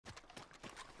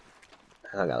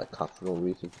I got a cough for no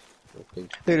reason. Okay.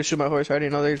 They're gonna shoot my horse. I already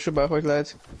know they're gonna shoot my horse,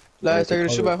 lads. Lads, they're gonna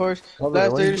shoot my horse. Cover,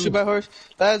 Lads, they're gonna shoot my horse.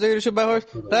 Lads, they're gonna shoot my horse.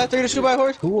 Lads, they're gonna shoot my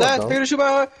horse. Lads, they're gonna shoot my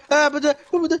horse. Ah, but there,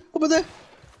 over there, over there.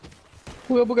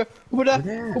 Over there, over there,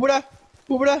 over there,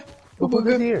 over there, over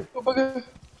there, over there,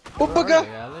 over there,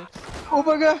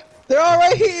 over there. They're all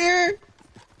right here.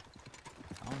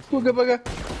 Booga, booga,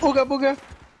 booga, booga.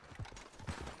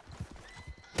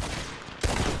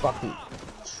 Fucking.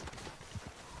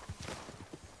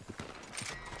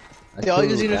 They're all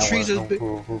using the trees as big.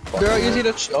 They're all using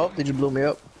the. Oh, they just blew me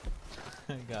up.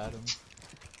 I got him.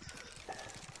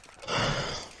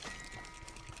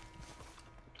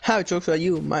 How jokes are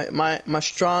you? My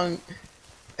strong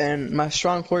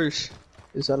horse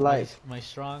is alive. My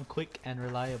strong, quick, and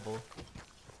reliable.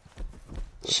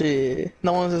 Shit,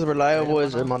 no one's as reliable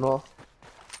as Emmanuel.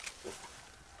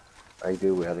 I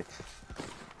do, Alex.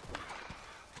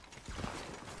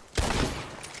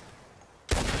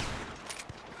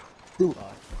 Dude,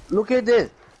 look at this!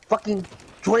 Fucking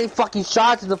 20 fucking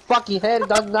shots in the fucking head,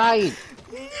 not 9!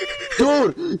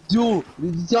 Dude! You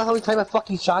know how many times I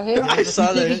fucking shot him? I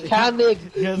saw that. He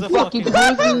panicked! He has a fucking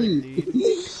pussy!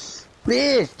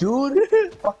 Bitch,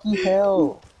 dude! Fucking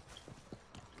hell!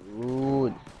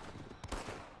 Dude.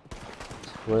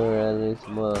 Where Alex,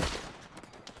 mother?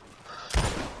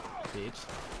 Bitch.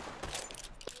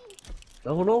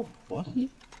 No, what?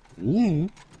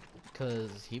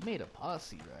 Cause he made a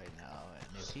posse right now, and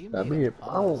if he I made a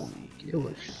I don't posse, give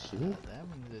a shit. that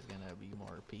means there's gonna be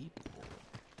more people.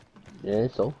 Yeah,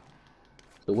 so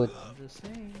what? I'm just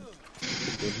saying.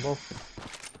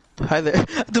 Hi there.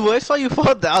 Dude, I saw you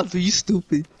fall down, dude. You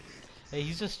stupid. Hey,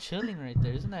 he's just chilling right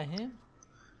there. Isn't that him?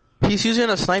 He's using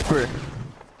a sniper.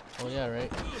 Oh yeah,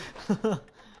 right.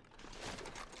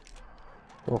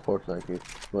 Oh, Fortnite, dude.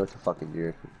 What's a fucking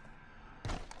deer?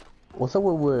 What's up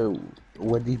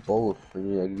with these bows?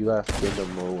 Like, you gotta spin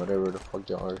them or whatever the fuck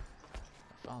they are. I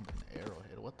found an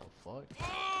arrowhead. What the fuck?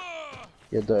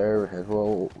 Yeah, the arrowhead.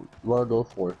 Well, what are those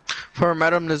for? For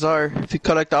Madame Nazar, if you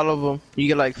collect all of them, you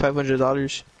get like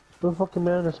 $500. The fucking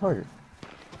man is hard.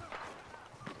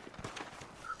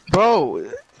 Bro,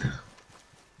 I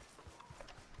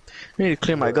need to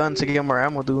clear my guns to get more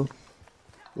ammo, dude.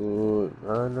 No.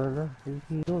 You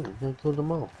doing? You killed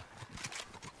them all.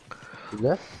 You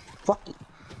left? Fuck it.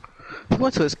 He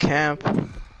went to his camp.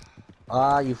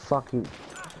 Ah, you fucking.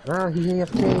 Ah, he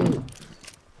AFK.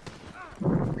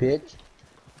 Bitch.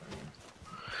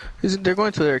 They're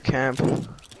going to their camp.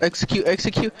 Execute,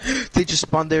 execute. They just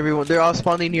spawned everyone. They're all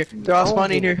spawning here. They're all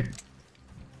spawning here.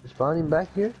 Spawning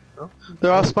back here? No?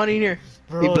 They're all spawning here.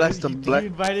 Bro, He blessed them. He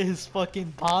invited his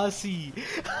fucking posse.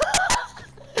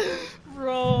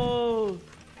 Bro.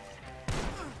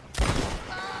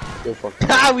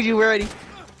 Ah, you ready?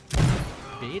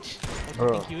 Bitch. What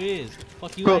do you think you is?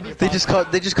 Fuck you Bro, and your they posse. just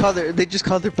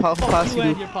called their posse. Fuck you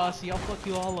and your posse. I'll fuck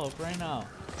you all up right now.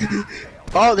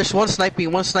 Oh, there's one sniping.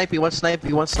 Man, His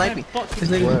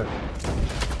name. Where?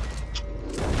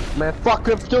 Man, fuck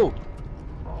him too.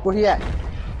 Where he at?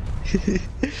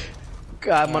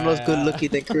 God, Manuel's good looking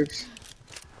than Crips.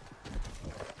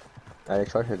 I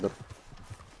shot him.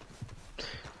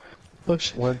 Oh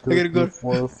shit. 1, I gotta 2, go. 3,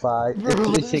 4, 5. It's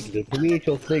 26. For me, it's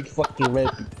your 6 fucking red.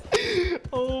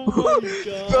 Oh my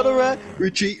god. Brother rat,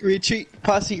 retreat,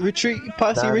 posse, retreat.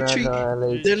 Alex,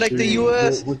 They're like the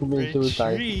US.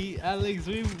 Retreat, Alex,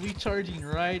 we charging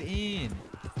right in.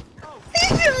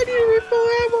 I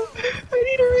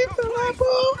need a refill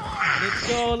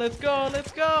ammo.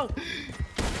 Let's go.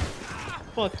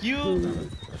 Fuck you.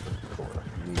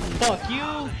 Fuck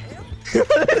you.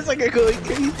 It's like a going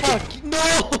crazy. Fuck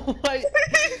no.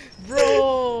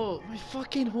 Bro, my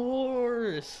fucking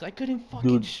horse. I couldn't fucking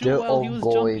Dude, shoot they're while all he was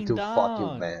going jumping to down.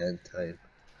 fucking man time.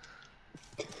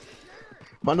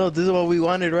 Mano, this is what we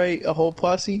wanted, right? A whole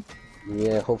posse.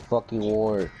 Yeah, whole fucking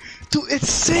war. Dude, it's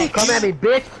 6. Come at me,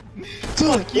 bitch!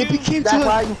 Dude, it became That's 2.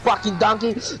 why you fucking donkey.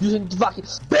 You fucking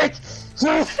bitch!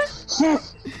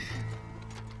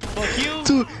 Fuck you.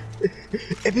 Dude,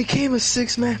 it became a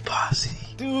 6-man posse.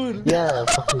 Dude. Yeah,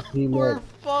 fucking 3 We're man.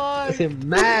 fine. Doesn't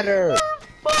matter.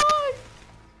 We're fine.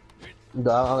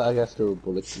 No, I guess there were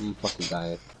bullets. You fucking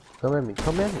dying. Come at me.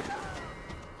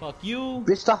 Fuck you.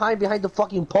 Bitch, stop hiding behind the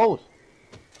fucking post.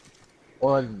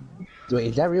 Or, wait,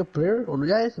 is that real player? Or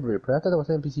yeah, it's a real player. I thought that was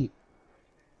an NPC.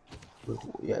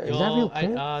 Yeah, is that real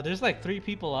player? There's like 3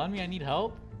 people on me. I need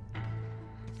help.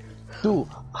 Dude,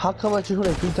 how come I shoot him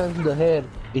like 3 times in the head?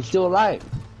 He's still alive.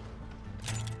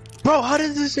 Bro, how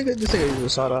did this nigga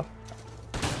just shot off?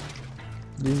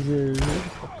 Dude,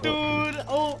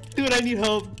 dude, I need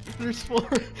help. There's 4.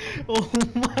 Oh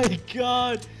my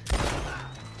god.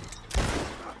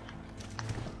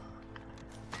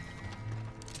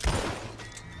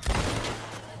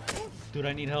 Dude,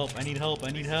 I need help. I need help. I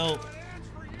need help.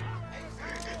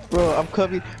 Bro, I'm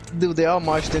coming. Dude, they all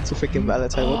marched into freaking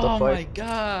Valentine. What the fuck? Oh my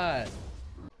god.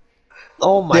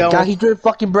 Oh my god, he's doing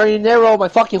fucking burning arrow. My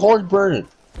fucking horn's burning.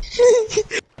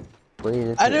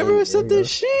 I never said this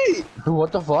shit.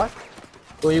 What the fuck?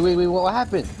 Wait, what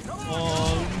happened?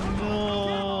 Oh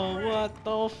no, what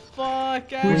the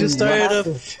fuck? We just started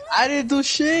a. I didn't do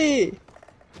shit.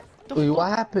 Wait, what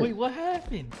happened? Wait, what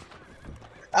happened?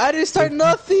 I didn't start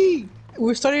nothing.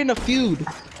 We're starting a feud.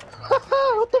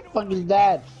 What the fuck is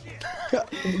that?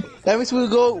 That means we'll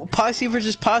go posse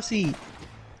versus posse.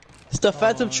 It's the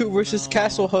Phantom Troop versus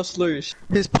Castle Hustlers.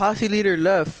 His posse leader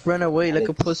left, ran away like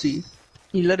a pussy.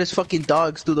 He let his fucking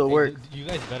dogs do the work. Dude, you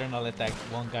guys better not let that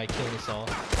one guy kill us all.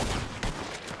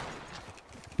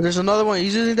 There's another one.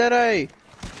 He's using that eye.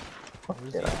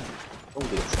 Where's he at?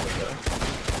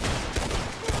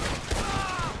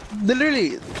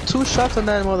 Literally, 2 shots on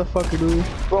that motherfucker, dude.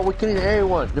 Bro, we're killing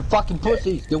everyone. They're fucking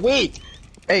pussies. They're weak.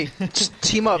 Hey, just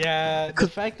team up. Yeah, the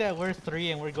fact that we're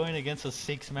 3 and we're going against a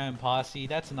 6-man posse,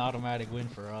 that's an automatic win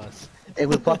for us. And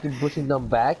we're fucking pushing them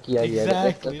back. Yeah,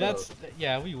 exactly. yeah.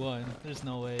 Yeah, we won. There's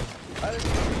no way.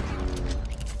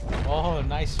 Oh,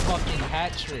 nice fucking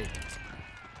hat trick.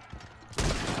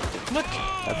 Look.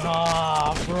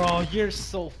 Nah, bro, you're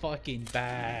so fucking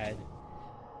bad.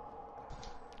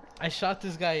 I shot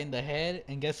this guy in the head,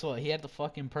 and guess what? He had the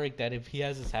fucking perk that if he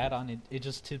has his hat on, it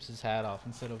just tips his hat off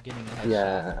instead of getting a headshot.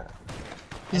 Yeah.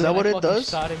 Is that what it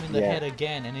does? I shot him in the head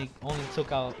again, and it only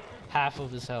took out half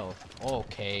of his health.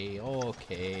 Okay,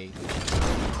 okay.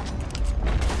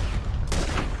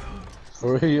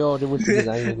 For real, they was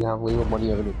designing how we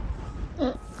money over there.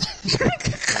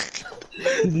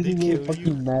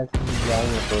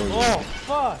 Oh,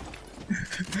 fuck!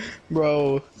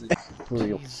 Bro. For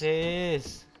real.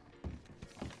 Jesus.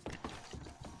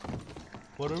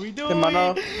 What are we doing?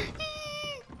 Hermano.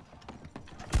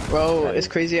 Bro, it's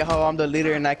crazy how I'm the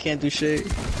leader and I can't do shit.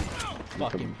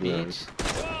 Fucking bitch.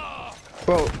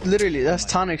 Bro, literally, that's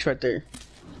tonics right there.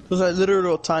 Those are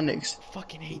literal tonics.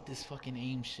 Fucking hate this fucking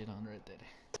aim shit on right there.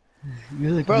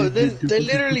 Bro, they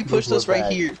literally pushed us right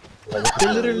here.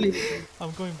 They literally.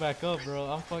 I'm going back up, bro.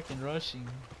 I'm fucking rushing.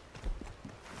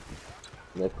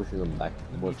 They're pushing them back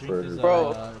more further.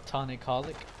 Bro. Tonic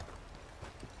colic.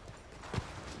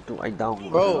 I down.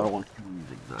 Bro,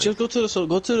 just go to the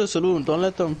saloon. Don't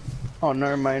let them. Oh,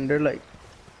 never mind. They're like.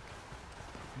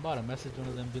 I'm about to message one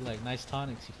of them, be like, "Nice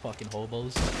tonics, you fucking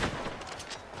hobos." Fucking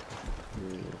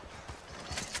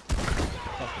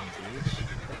bitch. Get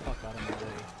the fuck out of my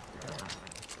way.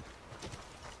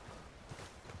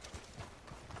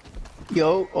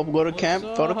 Yo, go to camp.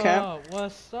 Go to camp.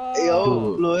 What's up?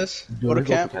 Yo, Louis. Go to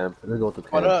camp. Let's go to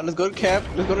camp. Hold on, let's go to camp.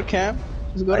 Let's go to camp.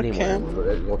 Let's go to camp.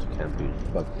 Let's go to camp, dude.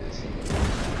 Fuck this.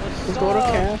 Let's go to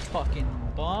camp. Fucking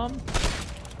bomb.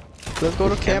 Let's go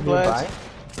to camp, lads.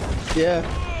 Yeah.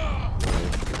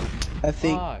 I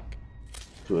think. Fuck.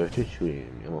 Dude,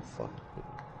 I'm a fuck.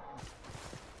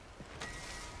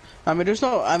 I mean, there's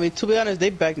no. I mean, to be honest, they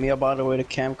backed me up all the way to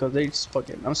camp because they just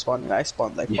fucking. I'm spawning. I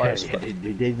spawned like fire. They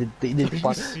did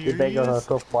spawn. They backed us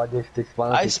so far. They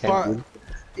spawned. I spawned.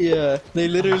 Yeah, they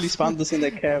literally spawned us in the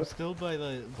I'm camp. still by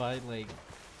like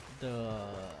the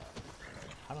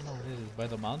I don't know what it is, by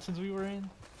the mountains we were in.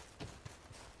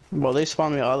 Well, they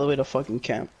spawned me all the way to fucking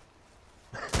camp.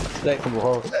 Like, Come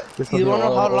on. you don't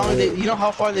know how long they. You know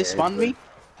how far they spawned me?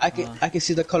 I can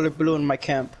see the color blue in my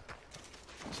camp.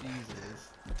 Jesus.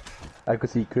 I could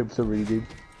see Cribs already, dude.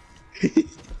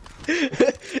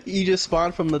 You just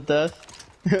spawned from the death.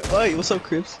 Oi, what's up,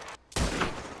 Cribs?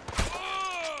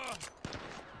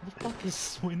 What the fuck is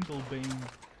Swindlebane?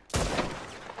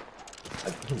 I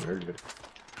haven't heard of it.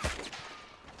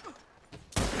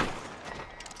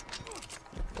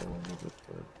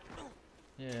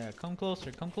 Yeah, come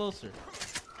closer, come closer.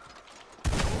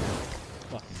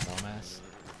 Fucking dumbass.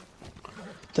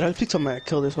 Did I please tell me I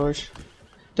killed this horse?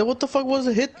 Then what the fuck was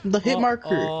the hit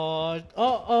marker?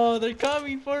 Oh, they're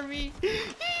coming for me.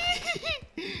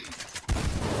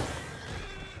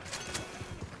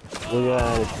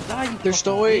 There's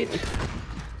no way.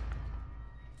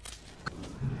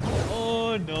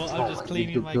 Oh no, I'm just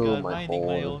cleaning my gun, minding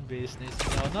my own business.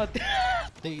 No, not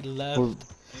they left.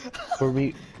 For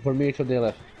me, it's what they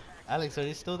left. Alex, are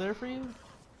they still there for you?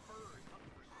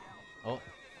 Oh.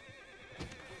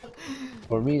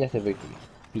 For me, that's a victory.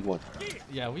 We won.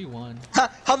 Yeah, we won.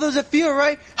 How does it feel,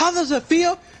 right? How does it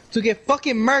feel to get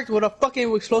fucking murked with a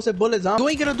fucking explosive bullet on? You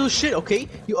ain't gonna do shit, okay?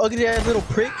 You ugly ass little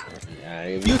prick. Yeah,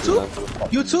 You too?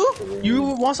 You too? You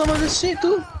want some of this shit,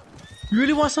 too? You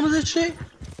really want some of this shit?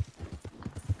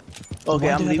 Okay,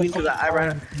 I'm leaving because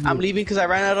I'm leaving because I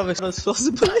ran out of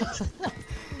explosive bullets.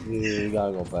 Yeah, we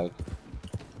gotta go back.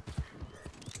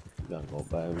 We gotta go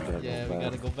back. We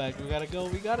gotta go back.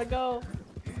 We gotta go.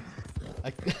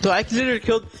 So I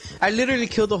literally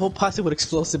killed the whole posse with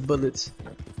explosive bullets.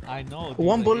 I know. Dude,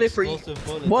 One bullet for each.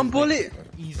 One bullet.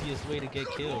 Easiest way to get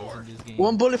kills in this game.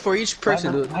 One bullet for each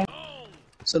person, dude.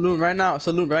 Saloon right now.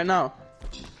 Saloon right now.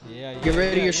 Yeah. Get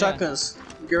ready your shotguns.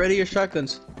 Get ready your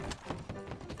shotguns.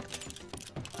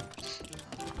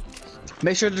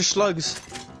 Make sure there's slugs.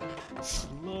 Slugs.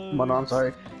 Oh, no, I'm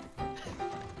sorry.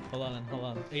 Hold on.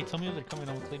 Hey, tell me if they're coming.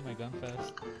 I'm gonna clean my gun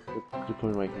fast. They're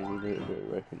coming right here.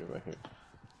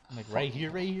 Like right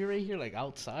here, like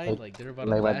outside, like they're about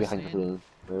to like blast right behind in. the balloon.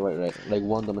 Right. Like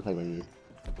one of them is like right here.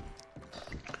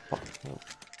 Fuck. No.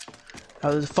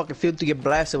 How does it fucking feel to get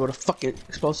blasted with a fucking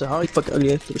explosive? How you fucking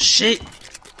ugly ass shit?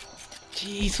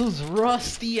 Jeez, who's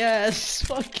rusty ass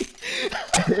fucking?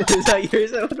 Is that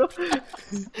yours? I don't know.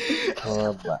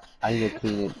 But I need to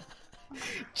clean it.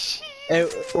 Jeez. Hey,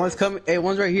 one's coming. Hey,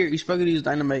 one's right here. You're supposed to use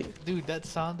dynamite. Dude, that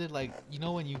sounded like, you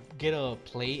know when you get a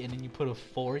plate and then you put a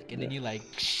fork and then you like,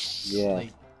 yeah.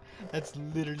 Like, that's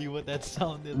literally what that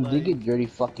sounded They like. get dirty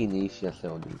fucking niche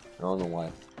yesterday, dude. I don't know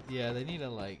why. Yeah, they need to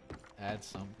like add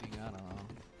something. I don't know.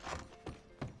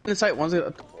 Inside, one's.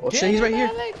 Oh shit, he's right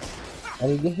here. How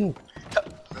did you get here?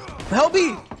 Help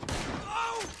me!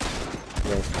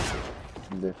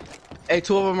 There. Hey,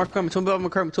 two of them are coming. Two of them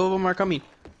are coming.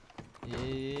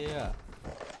 Yeah.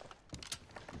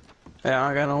 Yeah,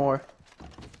 I got no more.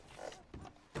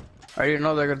 I already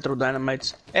know they're gonna throw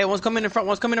dynamites. Hey, one's coming in front.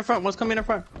 Yeah,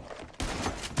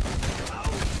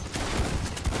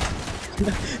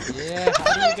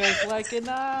 How do you guys like it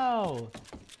now?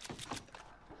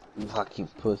 Fucking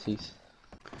pussies.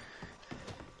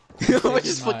 We're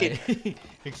just fucking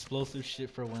explosive shit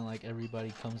for when like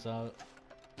everybody comes out.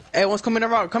 Hey, one's coming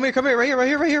around. Come here, right here.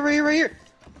 Ready,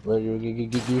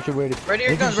 Ready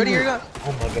your guns.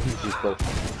 Oh my god, he's too close.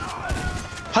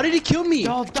 How did he kill me?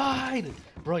 Y'all died!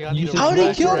 Bro, y'all need to How run did he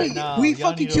back kill right me? now. We Y'all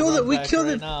fucking need to killed run him. We back killed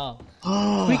right him. now.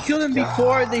 We killed him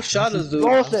before they shot us, dude.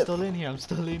 I'm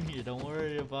still in here. Don't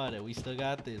worry about it. We still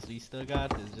got this.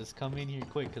 Just come in here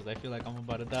quick, cause I feel like I'm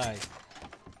about to die.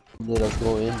 Let's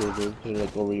go in there, dude.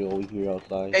 Like over here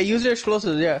outside. Hey, use your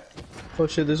explosives, yeah. Oh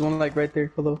shit, there's one like right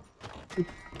there. Hello.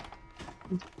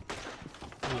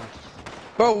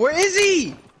 Bro, where is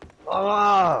he?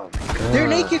 Oh, they're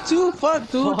naked too. Fuck,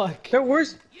 dude. Fuck. They're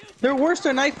worse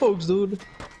than night folks, dude.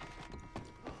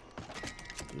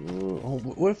 Oh,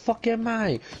 where the fuck am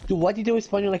I? Dude, why did they always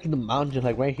spawn you like in the mountains,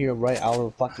 like right here, right out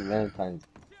of fucking Valentine's?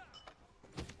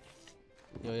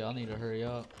 Yo, y'all need to hurry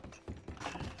up.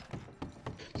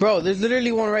 Bro, there's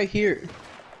literally one right here.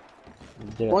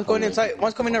 One's going inside,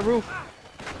 one's coming in the roof.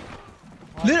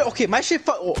 Literally, okay, my shit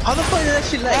how the fuck did that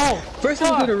shit lag? Oh, first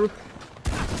one's going to the roof.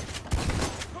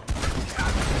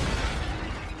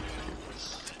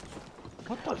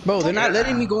 What the Bro, they're not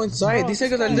letting me go inside. Bro, These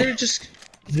niggas are literally just...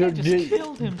 This guy just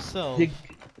killed himself.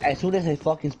 As soon as they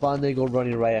fucking spawn, they go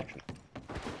running right after.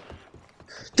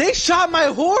 They shot my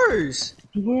horse!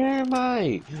 Where am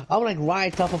I? I'm like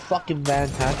right off of fucking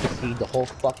fantastic seeing the whole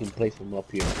fucking place from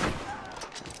up here.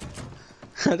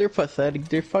 They're pathetic.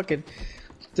 They're fucking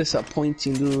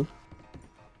disappointing, dude.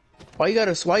 Why you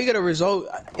gotta result?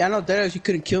 I know that you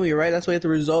couldn't kill me, right? That's why you have to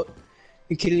result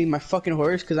in killing my fucking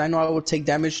horse, because I know I would take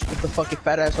damage if the fucking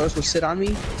fat ass horse would sit on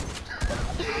me.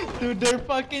 Dude, they're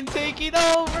fucking taking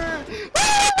over!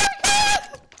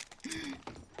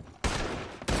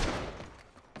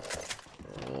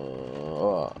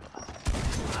 Oh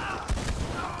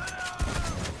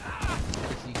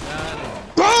my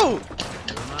god! Bro!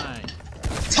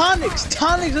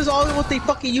 Tonics is all what they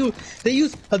fucking use. They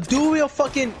use a dual wheel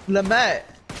fucking Lamat.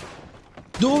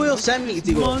 Dual wheel semi,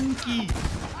 Monkey!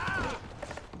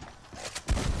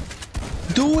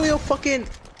 Dual wheel fucking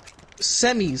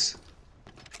semis.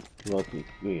 Lucky.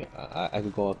 Yeah, I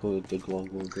could go up with the go on.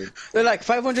 They're like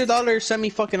 $500 semi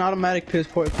fucking automatic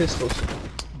pistols.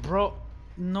 Bro,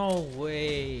 no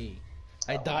way.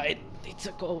 I died. They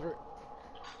took over.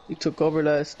 You took over,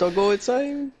 let's don't go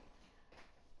inside.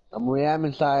 I'm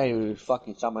inside.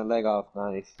 Fucking shot my leg off.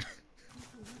 Nice.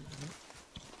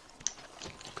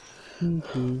 Let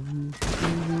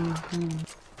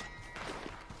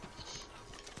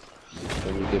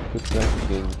me get quick back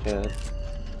again, chat.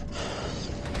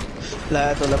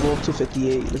 Lads, level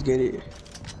 258. Let's get it.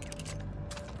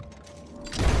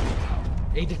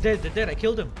 Hey, they're dead. I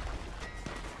killed him.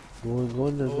 Go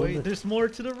in there. Oh, wait, there's more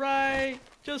to the right.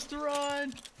 Just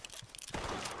run.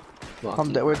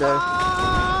 I'm dead. We're dead.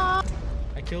 I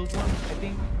killed one, I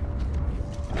think.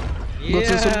 Go to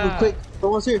the super Yeah. quick.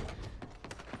 Someone's here.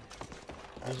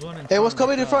 There's one in Hey, what's front,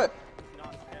 coming in front?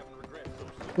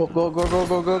 Go, go, go, go,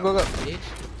 go, go, go, go. Bitch.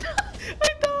 I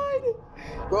died!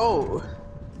 Bro.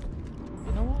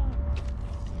 You know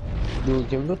what? Dude,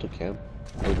 can we go to camp?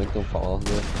 Or make them fall off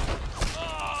there?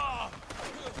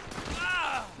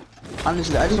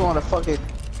 Honestly, I just want to fucking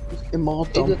emote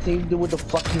It's them. the same dude with the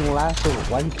fucking lasso.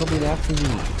 Why you coming after me?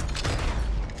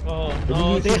 Oh What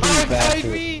no, did they you do, hard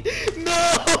bastard? me! Dude,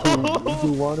 No!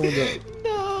 you want with the...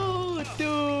 No,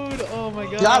 dude! Oh my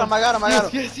god. Got him, I got him, I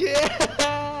got him. Yes, yeah!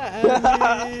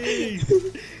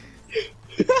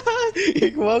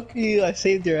 You're welcome. I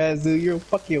saved your ass, dude. You're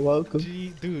fucking welcome.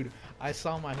 Gee, dude, I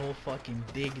saw my whole fucking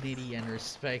dignity and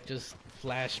respect just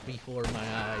flash before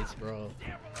my eyes, bro.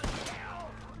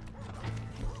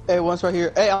 Hey, one's right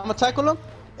here. Hey, I'm gonna tackle him,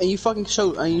 and you fucking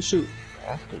shoot, and you shoot.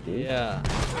 After, dude. Yeah.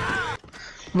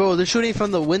 Bro, they're shooting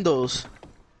from the windows.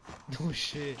 Oh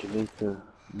shit. Jamaica,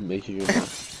 make sure you're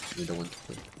the one.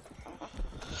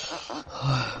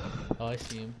 Oh, I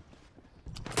see him.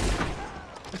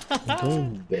 I'm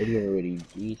going to bed already,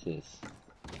 Jesus.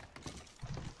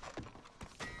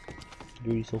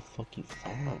 You're so fucking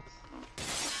fast.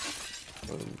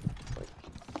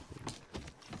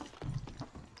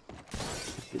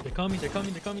 They're coming, they're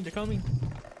coming, they're coming, they're coming.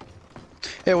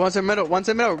 Hey, one's in middle, one's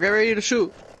in middle. Get ready to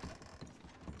shoot.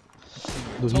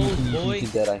 Dude, Told, boy.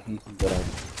 he's dead eye, he's dead eye.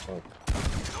 Oh.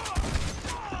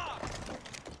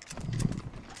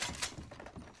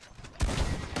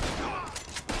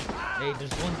 Hey,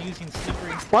 there's one using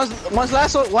slippery. One's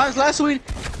last weed.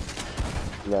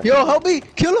 Yeah. Yo, help me,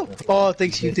 kill him. Oh,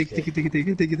 thanks you, thank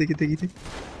you.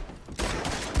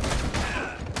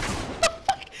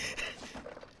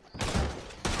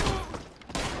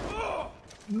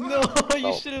 No, you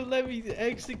Oh. should have let me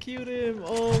execute him.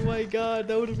 Oh my god,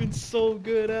 that would have been so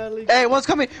good, Alex. Hey, one's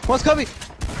coming, one's coming.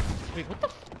 Wait, what the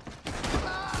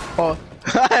f— Oh,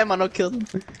 I'm gonna kill him.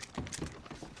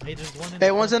 Hey, there's one in Hey,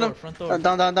 the one's in him. front door.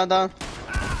 Down. Hurry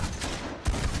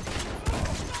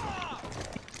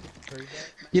back.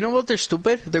 You know what? They're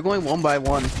stupid. They're going one by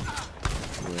one.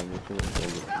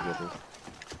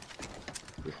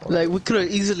 Like we could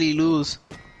easily lose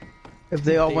if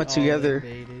they all went together.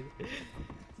 invaded.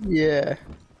 Yeah.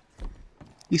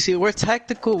 You see, we're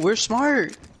tactical. We're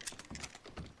smart.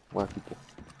 More people.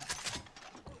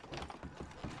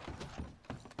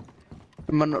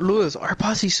 Man, Lewis, our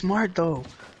posse's smart though.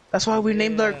 That's why we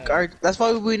named Yeah. our. That's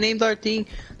why we named our thing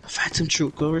the Phantom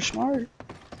Troop. Cause we're smart.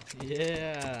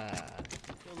 Yeah.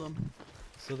 Kill them.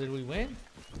 So did we win?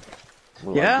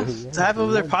 Well, Yeah. dude, Half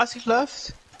of their yeah. posse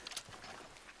left.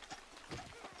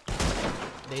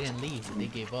 They didn't leave. They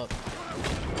gave up.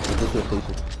 This is a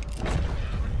station.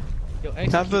 Yo, Half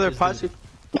of execute their this posse. dude.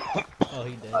 Oh,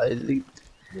 he dead.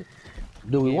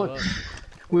 Dude, we Gave won. up.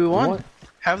 We won. won.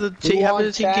 Have the We team. Have won,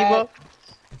 the team keep Chad. up.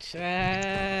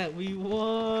 Chat, we Look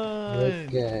won.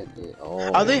 at it.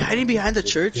 Oh, Are they hiding behind the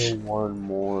there's church? Still one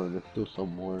more. There's still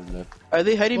some more left. Are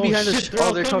they hiding Oh behind the shit, church? they're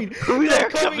all they're coming. coming. They're They're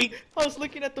coming. coming. I was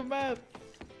looking at the map.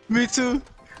 Me too.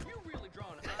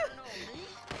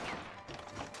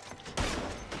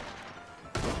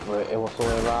 Wait, it was so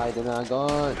right, and I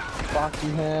gone.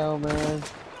 Fucking hell, man.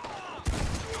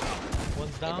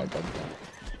 One's down.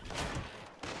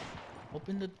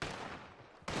 Open the.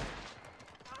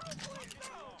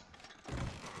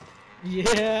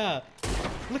 Yeah.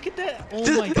 Look at that.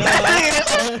 Oh my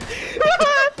god.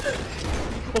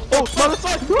 Oh,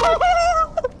 motherfucker!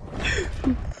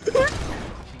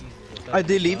 Jesus, Are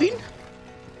they leaving?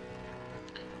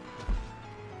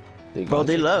 Bro,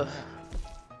 they left.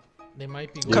 They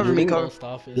might be Cover going me, to the cover. post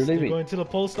office. They're They're leaving. going to the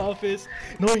post office.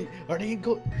 No, are they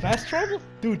go fast travel?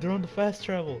 Dude, they're on the fast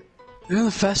travel. You're on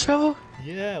the fast travel?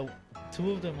 Yeah,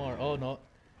 two of them are. Oh no,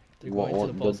 they're One- going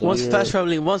to the one- post the- One's office. fast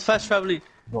traveling. One's fast traveling.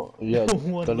 No, yeah,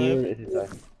 One the leader left. is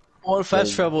inside. One fast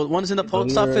Yeah. travel. One's in the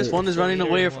post leader- office. One is running Leader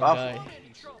away and from. one guy.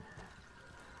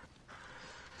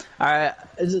 Alright,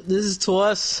 this is to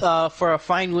us for a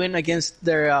fine win against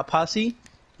their posse.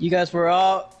 You guys were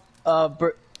all.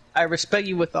 I respect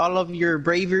you with all of your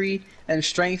bravery and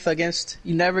strength against.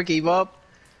 You never gave up.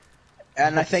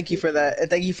 And I thank you for that. And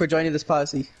thank you for joining this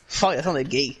posse. Fuck, that sounds like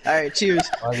gay. Alright, cheers.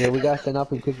 Okay, we gotta stand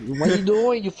up and quick. What you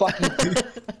doing, you fucking?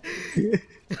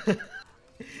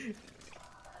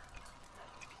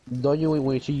 Don't you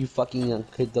when you see you fucking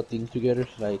hit the thing together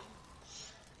like?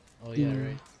 Oh yeah,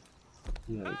 right.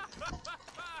 Yeah.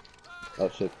 Oh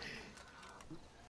shit.